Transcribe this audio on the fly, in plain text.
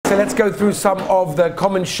so let's go through some of the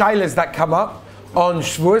common shilas that come up on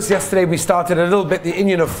Shevuos. Yesterday we started a little bit the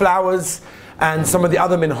inyan of flowers and some of the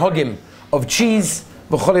other minhagim of cheese.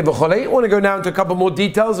 I want to go now into a couple more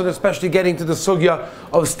details, and especially getting to the sugya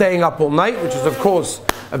of staying up all night, which is of course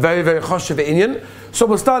a very, very choshev inyan. So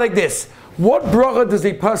we'll start like this. What bracha does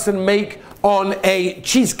a person make on a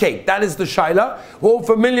cheesecake? That is the shaila. We're all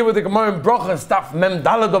familiar with the Gemara in Bracha stuff. Mem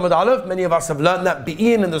Dalad Amud Aleph. Many of us have learned that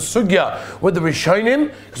be'in in the sugya with the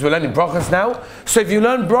Rishonim, because we're learning brachas now. So if you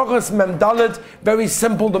learn brachas Mem Dalad, very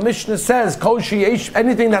simple. The Mishnah says Kol sheyesh,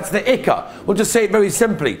 anything that's the ikka. We'll just say it very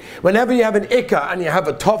simply. Whenever you have an ikka and you have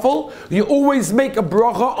a tofel, you always make a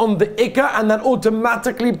bracha on the ikka, and that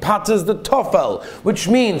automatically patters the tofel, which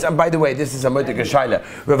means, and by the way, this is a modik shaila.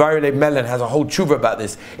 Rav Aryeh Melon has a whole tshuva about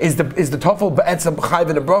this. Is the tofel be'etzem chayv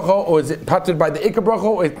in a bracha, or is it patted by the ikka bracha,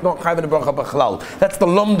 or it's not chayv in a bracha b'chlal? That's the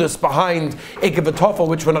lomdus behind ikka v'tofel,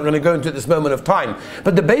 which we're not going to go into at this moment of time.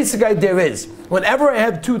 But the basic idea is, whenever I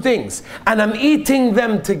have two things and I'm eating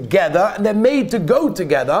them together and they're made to go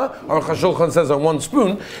together, or Chashulchan says on one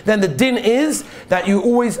spoon, then the din is that you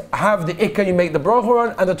always have the ikka you make the bracha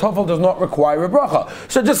on, and the tofel does not require a bracha.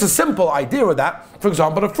 So just a simple idea of that. For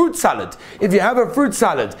example, a fruit salad. If you have a fruit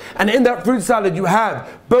salad, and in that fruit salad you have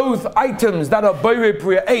both items that are boire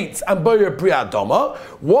priya 8 and boire priya doma,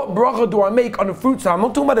 what bracha do I make on a fruit salad? I'm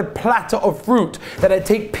not talking about a platter of fruit that I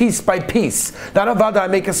take piece by piece. That avada I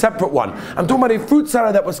make a separate one. I'm talking about a fruit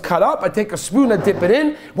salad that was cut up. I take a spoon and dip it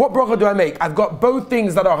in. What bracha do I make? I've got both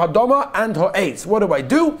things that are hadoma and ha'etz. What do I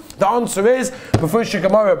do? The answer is before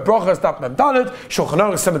Gemara bracha staf mem dalet Shulchan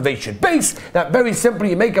Aruch seven veshid base. That very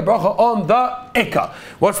simply you make a bracha on the ikka.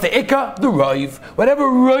 What's the ikka? The roiv. Whatever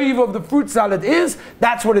roiv of the fruit salad is,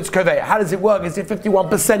 that's what it's kovei. How does it work? Is it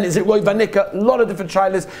 51%? Is it roiv vanika? A lot of different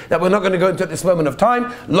shilas that we're not going to go into at this moment of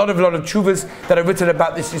time. A lot of chuvas that are written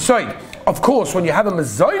about this yisoid. Of course, when you have a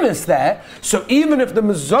mezonus there, so even if the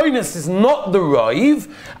mezonus is not the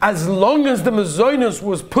roiv, as long as the mezonus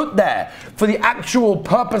was put there for the actual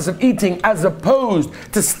purpose of eating, as opposed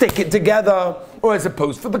to stick it together, or as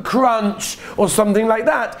opposed for the crunch, or something like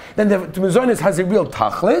that, then the mezonus has a real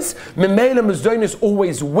tachlis. Memela mezonus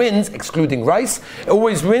always wins, excluding rice. It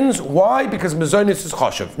always wins. Why? Because mezonus is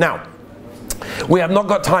choshev. Now, we have not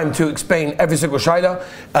got time to explain every single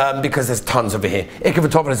shaila because there's tons over here. Ikka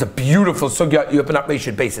v'tofel is a beautiful sugya. You open up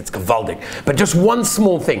Reshit base, it's gavaldik. But just one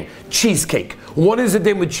small thing: cheesecake. What is it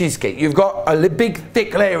then with cheesecake? You've got a big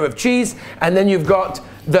thick layer of cheese, and then you've got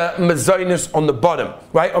the mezonus on the bottom,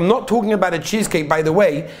 right? I'm not talking about a cheesecake, by the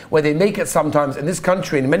way, where they make it sometimes in this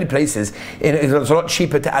country, in many places, it's a lot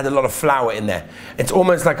cheaper to add a lot of flour in there. It's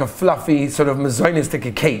almost like a fluffy sort of mezonus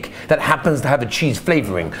sticky cake that happens to have a cheese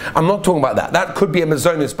flavoring. I'm not talking about that. That could be a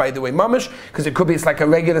mezonus, by the way, mamish, because it could be, it's like a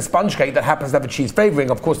regular sponge cake that happens to have a cheese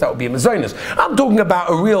flavoring. Of course, that would be a mezonus. I'm talking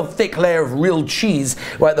about a real thick layer of real cheese,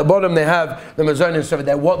 where at the bottom they have the mezonus over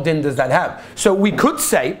there. What din does that have? So we could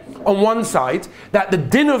say, on one side, that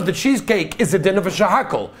the din of the cheesecake is a din of a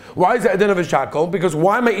shahakol. Why is it a din of a shahakol? Because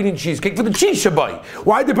why am I eating cheesecake? For the cheese shabai.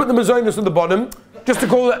 Why did they put the mezonus on the bottom? Just to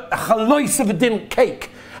call it a chalois of a din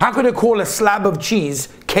cake. How can I call a slab of cheese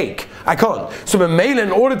cake? I can't. So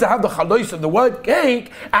in order to have the chalois of the word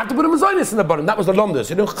cake, I have to put a mezonus in the bottom. That was the lomdus.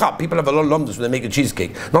 You know, people have a lot of lomdus when they make a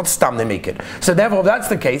cheesecake. Not stam they make it. So therefore, if that's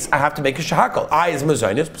the case, I have to make a shahakol. I is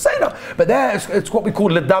mezonus, peseda. But there, it's what we call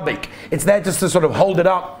ledabik. It's there just to sort of hold it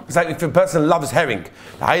up. It's like if a person loves herring.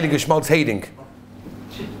 The heilige schmaltz heding.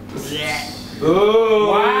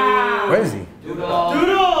 Wow. Where is he?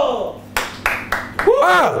 Doodle.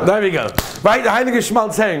 Ah, there we go. Right, the heilige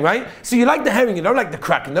schmaltz herring, right? So you like the herring, you don't like the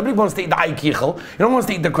cracker. Nobody wants to eat the eikichel. You don't want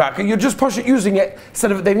to eat the cracker. You just push it using it.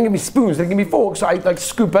 Instead of, they didn't give me spoons, they give me forks, so I like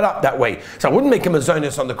scoop it up that way. So I wouldn't make a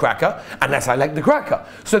mezonus on the cracker unless I like the cracker.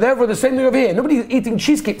 So therefore, the same thing over here. Nobody's eating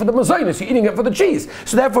cheesecake for the mezonus. You're eating it for the cheese.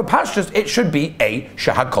 So therefore, pashtus, it should be a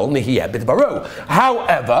shahakol nehiyeh bit baro.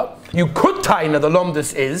 However, you could tie in the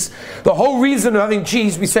lomdus is the whole reason of having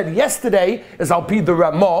cheese. We said yesterday is al pi the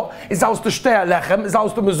ramah is aus the shtei lechem is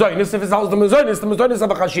aus the mezonus. If it's aus the mezonus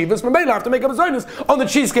have a chashivas. Maybe I have to make a mezonus on the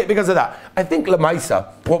cheesecake because of that. I think lemaisa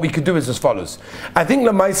what we could do is as follows. I think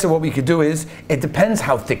lemaisa what we could do is it depends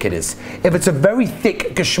how thick it is. If it's a very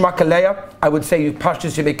thick geschmack layer, I would say you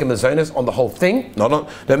pashtus you make a mezonus on the whole thing. No,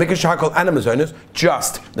 don't make a shahakol and a mezonus,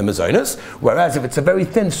 just the mezonus. Whereas if it's a very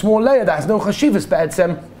thin small layer that has no chashivas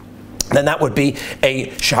be'etzem, then that would be a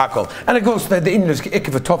shahakol. And of course, the English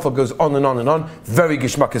ikka v'tofel goes on and on and on. Very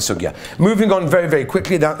gishmak sugya. Moving on very, very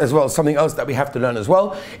quickly, that as well, something else that we have to learn as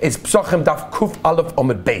well is Psachim daf kuf aleph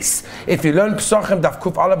omid beis. If you learn Psachim daf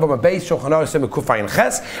kuf aleph omid beis, Shulchan Aruch kuf ayin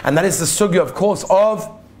ches, and that is the sugya, of course,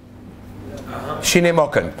 of Shinei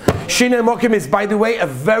Mokim. Shinei Mokim is, by the way, a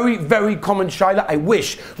very, very common shaila. I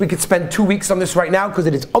wish we could spend 2 weeks on this right now because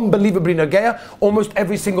it is unbelievably nageya almost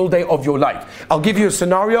every single day of your life. I'll give you a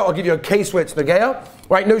scenario, I'll give you a case where it's nageya,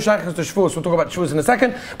 right? No shaykhs to Shevuos, we'll talk about Shevuos in a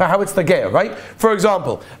second, but how it's nageya, right? For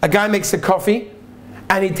example, a guy makes a coffee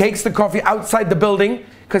and he takes the coffee outside the building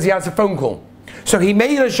because he has a phone call. So he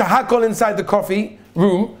made a shahakol inside the coffee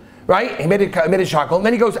room, right? He made a shahakol, and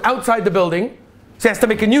then he goes outside the building, so he has to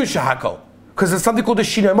make a new shahakol. Because there's something called a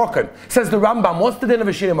shinei mokim. Says the Rambam, what's the din of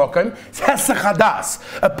a shinei mokim? It's hesach hadas.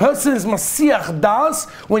 A person is masiach das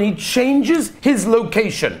when he changes his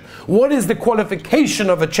location. What is the qualification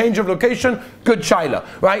of a change of location? Good shaila,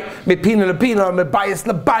 right? Mepina lepina, mebayis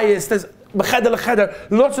lebayis. There's B'cheder l'cheder,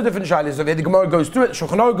 lots of different shilas over here. The Gemara goes through it,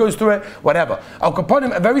 Shulchan Aruch goes through it, whatever. Al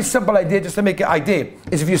Kaponim, a very simple idea, just to make an idea,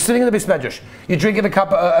 is if you're sitting in the Beis Medrash, you're drinking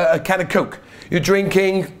a can of Coke, you're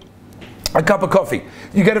drinking a cup of coffee,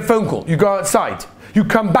 you get a phone call, you go outside, you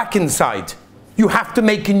come back inside, you have to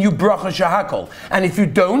make a new bracha shahakol. And if you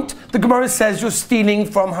don't, the Gemara says you're stealing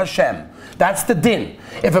from Hashem. That's the din.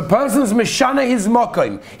 If a person's mishana his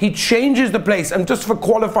mokim, he changes the place, and just for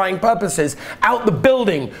qualifying purposes, out the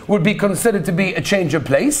building would be considered to be a change of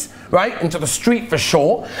place, right? Into the street for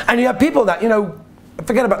sure. And you have people that,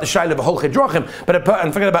 forget about the shaila b'chol chidrochim,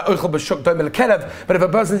 and forget about oichel b'shuk doim el-kelev, but if a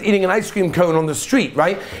person's eating an ice cream cone on the street,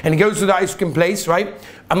 right, and he goes to the ice cream place, right,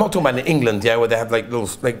 I'm not talking about in England, where they have they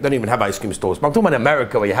don't even have ice cream stores, but I'm talking about in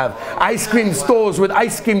America where you have ice cream stores with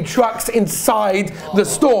ice cream trucks inside the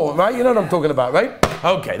store, right? You know what I'm talking about, right?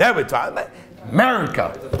 Okay, there we're talking.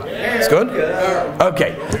 America. It's good?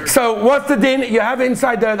 Okay. So what's the din? You have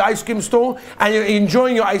inside the ice cream store and you're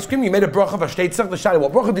enjoying your ice cream. You made a bracha of a shteitzach, the shadow.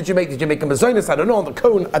 What bracha did you make? Did you make a mazonis? I don't know. On the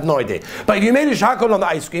cone, I have no idea. But if you made a shakol on the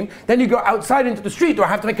ice cream, then you go outside into the street, or I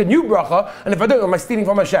have to make a new bracha, and if I don't, am I stealing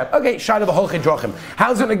from Hashem? Okay, shadow of a drachim.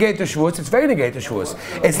 How's it negate to Shevuos? It's very negate to Shevuos.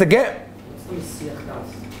 It's the get.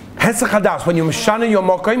 Hesach hadas, when you mishana your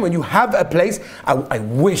mokim, when you have a place, I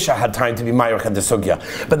wish I had time to be Mayach and the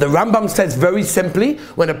sugya. But the Rambam says very simply,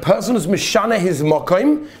 when a person is mishana his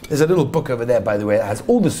mokim, there's a little book over there, by the way, that has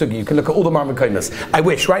all the sugya. You can look at all the marmakoimas. I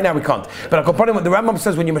wish, right now we can't. But I compare what the Rambam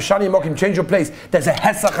says, when you mishana your mokim, change your place, there's a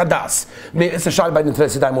hesach hadas. It's a shal by the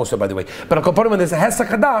Nderstanding also, by the way. But I compare when there's a hesach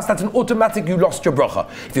hadas, that's an automatic, you lost your bracha.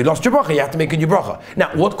 If you lost your bracha, you have to make a new bracha.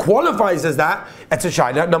 Now, what qualifies as that? It's a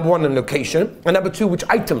shayla, number one, in location, and number two, which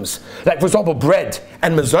items. Like, for example, bread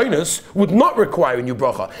and mazonos would not require a new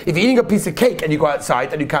bracha. If you're eating a piece of cake and you go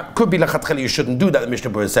outside and you can't, could be lachatcheli, you shouldn't do that, the Mishnah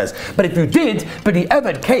Berurah says. But if you did, but the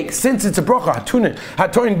eved cake, since it's a bracha, hatunin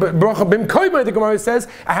bracha bimkoima, the Gemara says,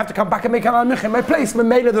 I have to come back and make an alamich in my place.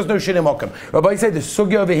 Mamela, there's no shinei mokim. Rabbi said the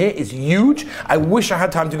sugya over here is huge. I wish I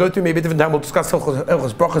had time to go through, maybe a different time we'll discuss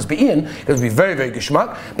hilchos brachas be'in, because it'll be very, very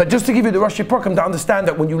geshmak. But just to give you the Rashi Prokem to understand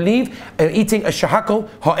that when you leave eating a shahakal,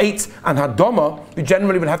 ha'etz, and hadoma, you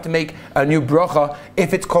generally will have to make a new bracha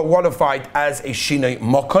if it's qualified as a shinei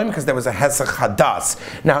mokim, because there was a hesach hadas.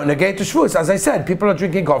 Now, in the gate to Shevuos, as I said, people are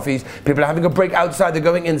drinking coffees, people are having a break outside, they're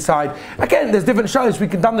going inside. Again, there's different shilas. We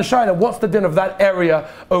can done the shaila. What's the din of that area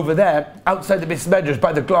over there, outside the Beis Medrash,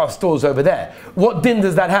 by the glass doors over there? What din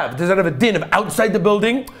does that have? Does that have a din of outside the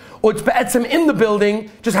building, or it's be'etzem in the building,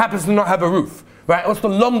 just happens to not have a roof? Right? What's the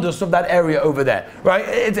lomdus of that area over there?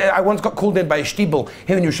 Right? I once got called in by a shtibel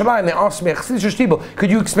here in Yerushalayim. They asked me, could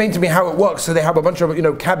you explain to me how it works? So they have a bunch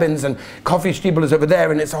of cabins and coffee shtibelers over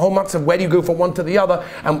there, and it's a whole month of where do you go from one to the other?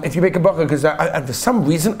 And if you make a bracha, because for some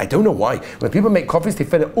reason, I don't know why, when people make coffees, they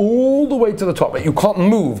fill it all the way to the top. But you can't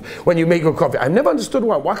move when you make your coffee. I've never understood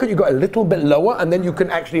why. Why can't you go a little bit lower and then you can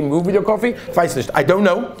actually move with your coffee? I don't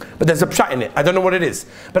know, but there's a pshat in it. I don't know what it is.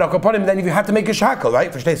 But I'll upon him, then if you have to make a shakal,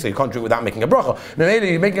 right? For so you can't drink without making a bracha. Now,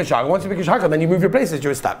 you're making a shakal. Once you make a shakal, then you move your places,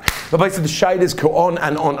 you're stuck. But basically, the shaylas go on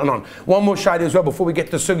and on and on. One more shayla as well before we get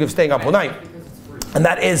to the sugya of staying up all night, and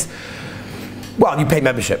that is, well, you pay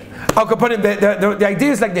membership. The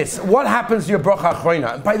idea is like this: what happens to your bracha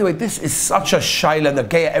achroina? And by the way, this is such a shayla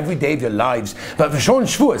nageya every day of your lives. But for sure in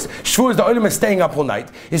Shevuos, the olim is staying up all night.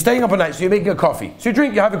 You're staying up all night, so you're making a coffee. So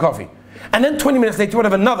you have a coffee, and then 20 minutes later you want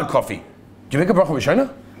to have another coffee. Do you make a bracha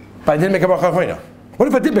v'shana? But I didn't make a bracha achroina. What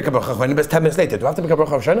if I did make a bracha achroina, but it's 10 minutes later? Do I have to make a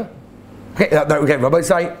bracha v'shana? Okay, Rabbi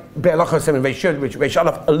say, which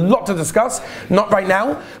a lot to discuss, not right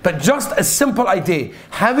now, but just a simple idea.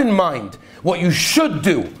 Have in mind what you should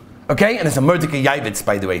do, okay? And it's a Mordecai Yavitz,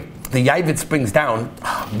 by the way. The Yavitz brings down,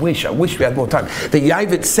 I wish we had more time. The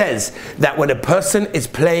Yavitz says that when a person is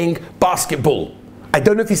playing basketball, I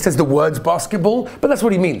don't know if he says the words basketball, but that's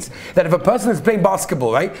what he means. That if a person is playing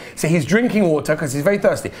basketball, right, so he's drinking water because he's very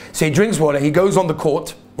thirsty. So he drinks water, he goes on the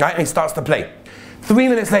court, right, and he starts to play. 3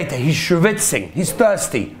 minutes later, he's shvitzing, he's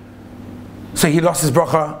thirsty. So he lost his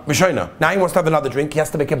bracha Rishona. Now he wants to have another drink. He has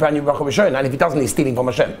to make a brand new bracha Rishona. And if he doesn't, he's stealing from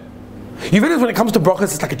Hashem. You realize when it comes to brachas,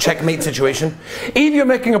 it's like a checkmate situation. Either you're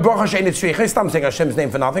making a bracha she'en tzricha, I'm saying Hashem's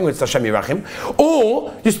name for nothing, which is Hashem Yirachim,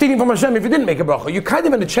 or you're stealing from Hashem if you didn't make a bracha. You're kind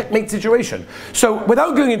of in a checkmate situation. So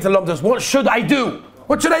without going into lumdas, what should I do?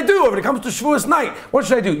 What should I do when it comes to Shevuos night? What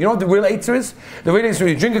should I do? You know what the real answer is? The real answer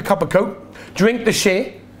is you drink a cup of Coke, drink the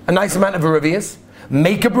sheh, a nice amount of Aravias,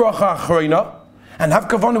 make a bracha achrona, and have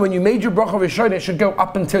kavanah when you made your bracha rishona, it should go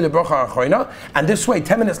up until your bracha achrona. And this way,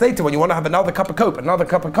 10 minutes later, when you want to have another cup of Coke, another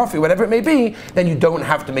cup of coffee, whatever it may be, then you don't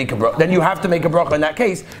have to make a bracha. Then you have to make a bracha in that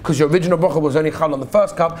case, because your original bracha was only chal on the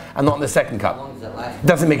first cup and not on the second cup. How long does that last?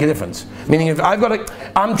 Doesn't make a difference. Meaning, if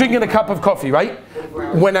I'm drinking a cup of coffee, right?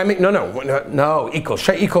 When I make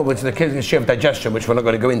equal, which is the case of digestion, which we're not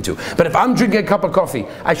going to go into. But if I'm drinking a cup of coffee,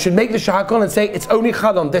 I should make the shahakol and say it's only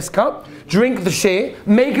chal on this cup. Drink the sheh,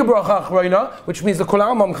 make a bracha achrona, which means the kol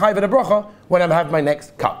ha'amam chayv a bracha when I have my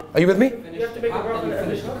next cup. Are you with me? You have to make a bracha and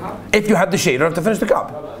finish the cup. If you have the sheh, you don't have to finish the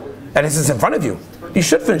cup. And this is in front of you. You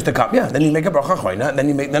should finish the cup, yeah. Then you make a bracha achrona, and then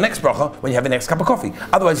you make the next bracha when you have the next cup of coffee.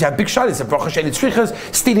 Otherwise, you have big shaylas, a bracha she'en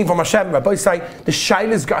tzrichas, stealing from Hashem. Rabbi say the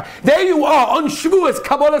shaylas. There you are on Shevuos,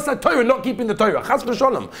 Kabbalah Torah, not keeping the Torah. Chas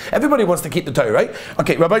v'sholom. Everybody wants to keep the Torah, right?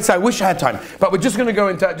 Okay, Rabbi say I wish I had time, but we're just going to go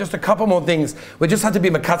into just a couple more things. We just had to be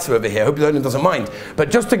makatzer over here. I hope the owner doesn't mind, but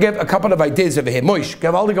just to give a couple of ideas over here. Moish,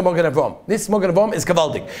 gavaldig Mogen Avram. This Mogen Avram is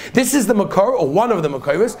gavaldig. This is the makor, or one of the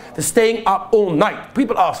makoros, for staying up all night.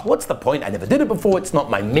 People ask, what's the point? I never did it before. It's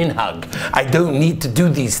not my minhag. I don't need to do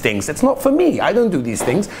these things. It's not for me. I don't do these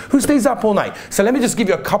things. Who stays up all night? So let me just give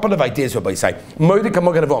you a couple of ideas. Rabbi say, Moedik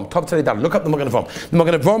Mogen Avram. Top to down. Look up the Mogen Avram. The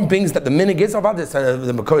Mogen Avram brings that the minhag is of others.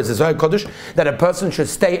 The makor is Zohar Kodesh, that a person should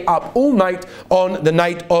stay up all night on the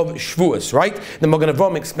night of Shevuos. Right? The Mogen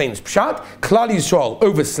Avram explains Pshat. Klal Yisrael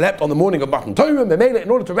overslept on the morning of Matan Torah. Memela,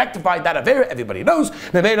 in order to rectify that avera, everybody knows.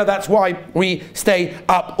 Memela, that's why we stay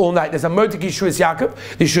up all night. There's a Moedik Yishuas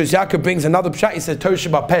Yaakov. The Yishuas Yaakov brings another Pshat. He says Torah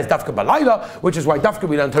Shabbat Pez Dafka Balayla, which is why Dafka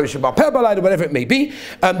we learn Torah Shabbat Pez Balayla, whatever it may be.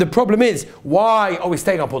 The problem is, why are we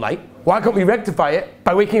staying up all night? Why can't we rectify it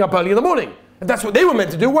by waking up early in the morning? If that's what they were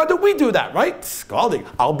meant to do, why don't we do that, right? Scalding.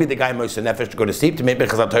 I'll be the guy most nefesh to go to sleep to make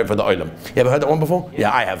Bechazat Torah for the olam. You ever heard that one before?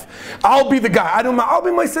 Yeah, I have. I'll be the guy. I'll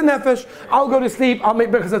be most nefesh. I'll go to sleep. I'll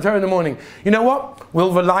make Bechazat Torah in the morning. You know what?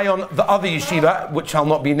 We'll rely on the other yeshiva, which shall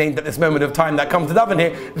not be named at this moment of time, that come to daven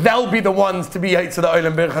here. They'll be the ones to be to the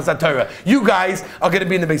olam Bechazat Torah. You guys are going to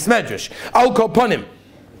be in the base medrash. I'll call upon him.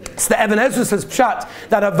 So the Ibn Ezra says Pshat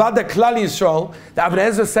that Avada Klal Yisrael, the Ibn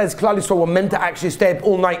Ezra says Klal Yisrael were meant to actually stay up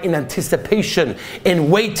all night in anticipation, in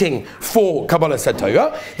waiting for Kabbalah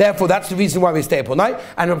Torah. Therefore, that's the reason why we stay up all night.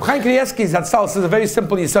 And Reb Chaim Kanievsky's Zatzal says a very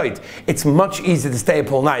simple yesod. It's much easier to stay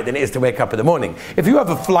up all night than it is to wake up in the morning. If you have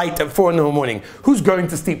a flight at 4 in the morning, who's going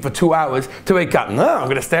to sleep for 2 hours to wake up? No, I'm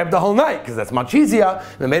going to stay up the whole night because that's much easier.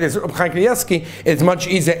 Reb Chaim Kanievsky is much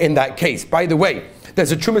easier in that case. By the way,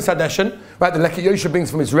 there's a Trumas Hadeshen, right? The Leki Yosha brings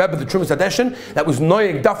from his Rebbe the Trumas Hadeshen that was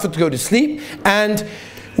noyeg dafur to go to sleep and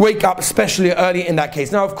wake up, especially early in that case.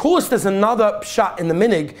 Now, of course, there's another pshat in the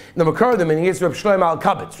minig. In the makor of the minig is Reb Shlomo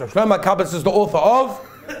Al-Kabetz. Reb Shlomo Al-Kabetz is the author of.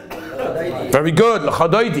 Very good,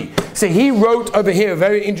 L'chadoidi. So he wrote over here a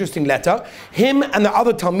very interesting letter. Him and the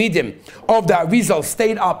other Talmidim of the Arizal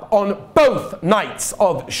stayed up on both nights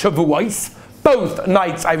of Shevuos. Both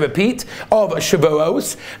nights, I repeat, of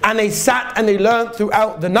Shevuos, and they sat and they learned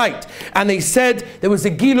throughout the night. And they said there was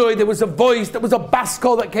a giloi, there was a voice, there was a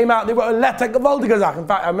baskol that came out. They were a letter gewaldigazach. In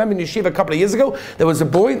fact, I remember in yeshiva a couple of years ago, there was a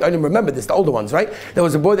boy. I don't remember this, the older ones, right? There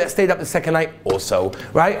was a boy that stayed up the second night also,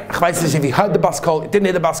 right? If he heard the baskol, didn't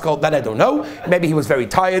hear the baskol, that I don't know. Maybe he was very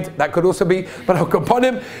tired. That could also be. But I'll come upon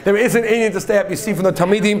him. There isn't any to stay up. You see from the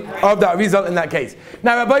Talmidim of the Arizal in that case.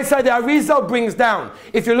 Now, Rabbi said the Arizal brings down.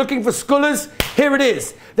 If you're looking for scholars, here it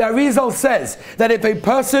is. The Arizal says that if a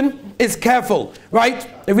person is careful, right?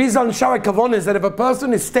 The Arizal and Shara Kavon is that if a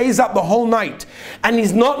person stays up the whole night and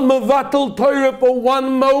he's not mevatel Torah for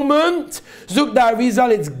one moment, Zuk the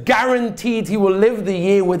Arizal, it's guaranteed he will live the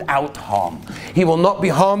year without harm. He will not be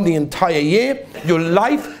harmed the entire year. Your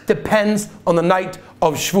life depends on the night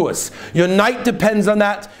of Shevuos. Your night depends on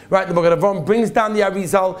that, right? The Mogen Avram brings down the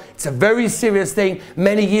Arizal. It's a very serious thing.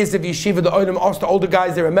 Many years of yeshiva, the Olim asked the older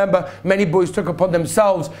guys, they remember, many boys took upon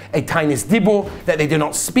themselves a tainis dibur, that they do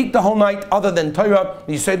not speak the whole night other than Torah.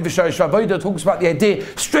 The Yisod V'Sharish Avodah talks about the idea,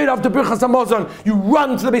 straight after Birchas Hamazon, you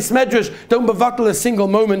run to the Beis Medrash, don't bevatel a single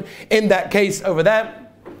moment in that case over there.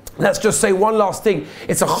 Let's just say one last thing.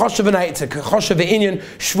 It's a choshev night. It's a choshev inyan.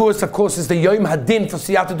 Shevuos, of course, is the Yom Hadin for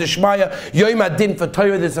Siyata Deshmaya. Yom Hadin for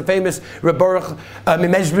Torah. There's a famous Rebaruch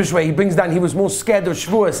Mimezbrish where he brings down. He was more scared of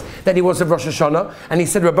Shevuos than he was of Rosh Hashanah. And he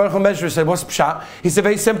said, Rebaruch Mimezbrish said, "What's pshat?" He said,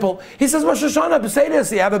 very simple. He says, Rosh Hashanah,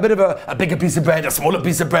 B'seidus, you have a bit of a bigger piece of bread, a smaller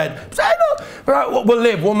piece of bread. Right, we'll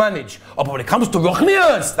live, we'll manage. Oh, but when it comes to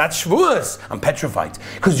Ruchnius, that's Shevuos. I'm petrified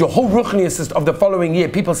because your whole Ruchnius of the following year,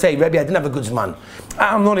 people say, Rebbe, I didn't have a good zman.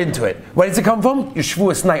 I'm not into it. Where does it come from? Your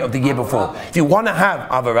Shevuos night of the year before. If you want to have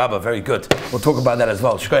Avarabba, very good. We'll talk about that as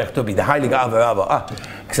well. Shkoyach Tubi, the Heilige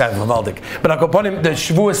Avarabba. But upon him, the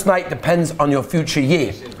Shevuos night depends on your future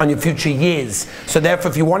year, on your future years. So therefore,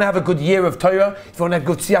 if you want to have a good year of Torah, if you want to have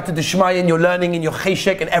good Siyata D'Shmaya in your learning, in your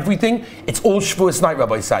Cheesecake and everything, it's all Shevuos night,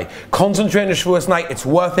 Rabbi say. Concentrate on the Shevuos night. It's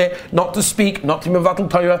worth it. Not to speak, not to mevatel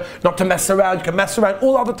Torah, not to mess around. You can mess around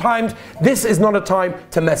all other times. This is not a time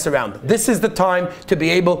to mess around. This is the time to be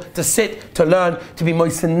able to sit, to learn, to be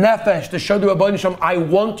moise nefesh, to show the Rabban Shem, I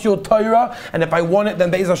want your Torah, and if I want it,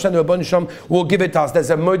 then Be'ez Hashem, the Rabban Shem will give it to us. There's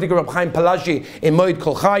a Moedik Rab Chaim Pelashi in Moed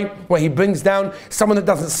Kol Chai, where he brings down someone that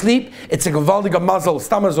doesn't sleep. It's a Gavaldig Mazel,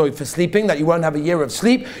 Stamazoid for sleeping, that you won't have a year of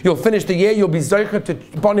sleep. You'll finish the year, you'll be Zoicher to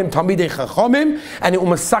Bonim Tamidei Chachomim, and it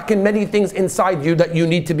will masakin many things inside you that you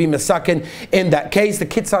need to be masakin in that case. The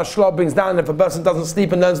Kitzah Shloh brings down, if a person doesn't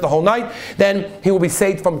sleep and learns the whole night, then he will be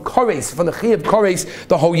saved from Kores, from the Chi of Kores,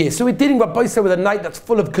 the whole year. So we're dealing with Boisa with a night that's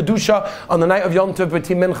full of Kedusha on the night of Yom Tov,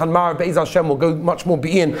 B'tim Mincha Mar, Be'ez Hashem will go much more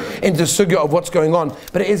be'in into the sugya of what's going on.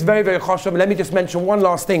 But it is very, very choshev. Let me just mention one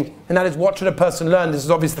last thing, and that is what should a person learn? This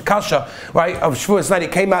is obviously the kasha, right, of Shevuos night.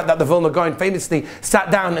 It came out that the Vilna Gaon famously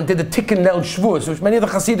sat down and did the Tikkun Leil Shevuos, which many of the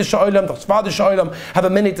Hasidic Sha'olam, the Sfardic Sha'olam, have a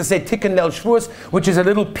minute to say Tikkun Leil Shevuos, which is a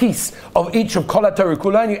little piece of each of Kol HaTorah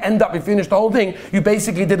Kula, and you end up, you finish the whole thing, you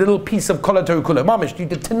basically did a little piece of Kol HaTorah Kula. Mamish, you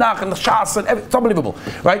did Tanakh and the Shas and everything. It's unbelievable,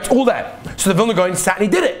 right? It's all there. So the Vilna Gaon sat and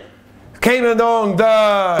he did it. Came along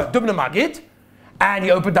the Dubna Magid, and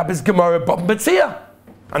he opened up his Gemara Bob Metzia.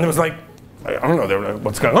 And it was like, I don't know, they were like,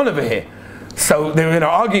 what's going on over here? So they were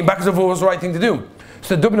arguing back and forth what was the right thing to do.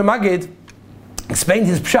 So the Dubna Magid explained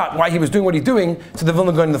his pshat, why he was doing what he's doing, to the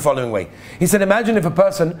Vilna Gaon in the following way. He said, imagine if a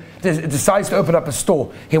person decides to open up a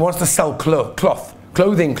store. He wants to sell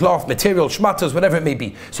clothing, cloth, material, shmatas, whatever it may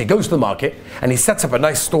be. So he goes to the market and he sets up a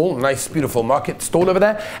nice stall, a nice beautiful market stall over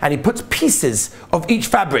there, and he puts pieces of each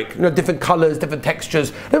fabric, different colors, different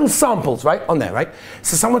textures, little samples, right, on there, right?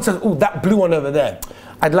 So someone says, oh, that blue one over there,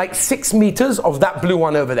 I'd like 6 meters of that blue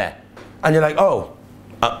one over there. And you're like, oh,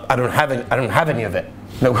 I don't have any of it.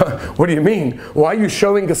 No, what do you mean? Why are you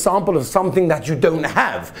showing a sample of something that you don't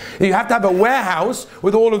have? You have to have a warehouse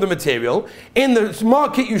with all of the material. In the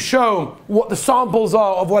market, you show what the samples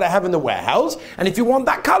are of what I have in the warehouse. And if you want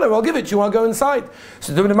that color, I'll give it to you. I'll go inside.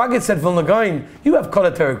 So the Maggid said, Vilna Gaon, you have Kol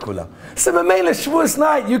HaTorah Kula. So Mamela Shevuos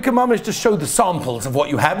night, you can manage to show the samples of what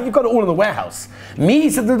you have. And you've got it all in the warehouse.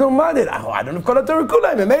 Me, said, don't mind it. Oh, I don't have Kol HaTorah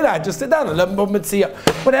Kula. Mamela, I just sit down and learn Bob Metzia.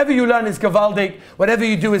 Whatever you learn is Gavaldik. Whatever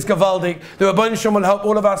you do is Gavaldik. The Rabban Shem will help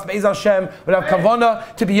all of us, Be'ez Hashem, will have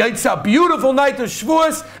kavanah to be yotze a beautiful night of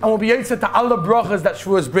Shevuos, and we'll be yotze to all the brachas that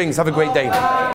Shevuos brings. Have a great day.